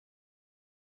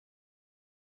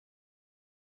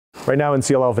Right now in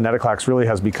CLL, Venetoclax really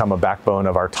has become a backbone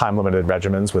of our time-limited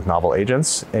regimens with novel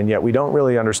agents, and yet we don't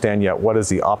really understand yet what is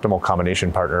the optimal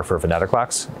combination partner for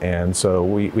Venetoclax. And so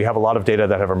we have a lot of data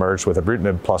that have emerged with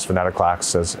Ibrutinib plus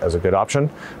Venetoclax as a good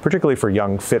option, particularly for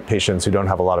young, fit patients who don't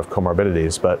have a lot of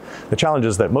comorbidities. But the challenge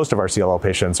is that most of our CLL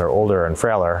patients are older and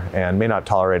frailer and may not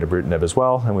tolerate Ibrutinib as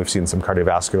well, and we've seen some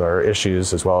cardiovascular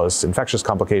issues as well as infectious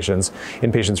complications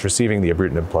in patients receiving the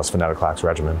Ibrutinib plus Venetoclax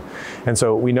regimen. And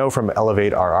so we know from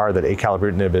Elevate-RR that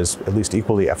Acalabrutinib is at least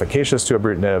equally efficacious to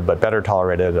Ibrutinib, but better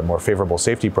tolerated, a more favorable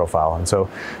safety profile. And so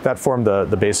that formed the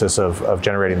basis of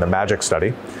generating the MAJIC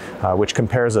study, which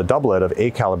compares a doublet of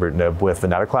Acalabrutinib with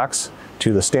Venetoclax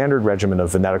to the standard regimen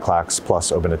of Venetoclax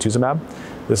plus Obinutuzumab.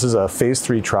 This is a Phase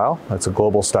III trial. It's a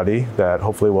global study that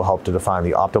hopefully will help to define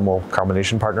the optimal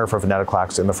combination partner for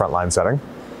Venetoclax in the frontline setting.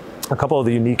 A couple of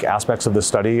the unique aspects of this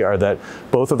study are that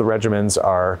both of the regimens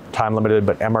are time-limited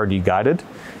but MRD guided,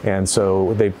 and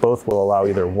so they both will allow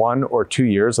either 1 or 2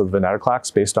 years of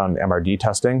Venetoclax based on MRD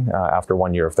testing after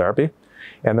 1 year of therapy.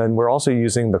 And then we're also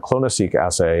using the clonoSEQ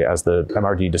assay as the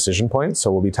MRD decision point.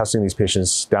 So we'll be testing these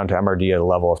patients down to MRD at a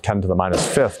level of 10 to the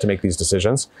 -5 to make these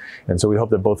decisions. And so we hope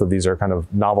that both of these are kind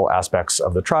of novel aspects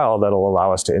of the trial that'll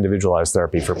allow us to individualize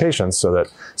therapy for patients so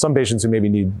that some patients who maybe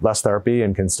need less therapy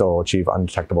and can still achieve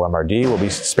undetectable MRD will be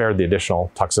spared the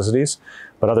additional toxicities.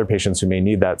 But other patients who may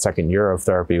need that second year of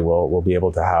therapy will be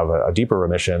able to have a deeper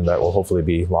remission that will hopefully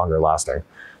be longer lasting.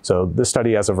 So this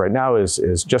study as of right now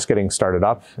is just getting started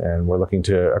up, and we're looking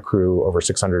to accrue over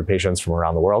 600 patients from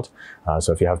around the world.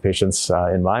 So if you have patients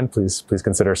in mind, please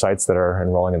consider sites that are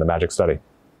enrolling in the MAJIC study.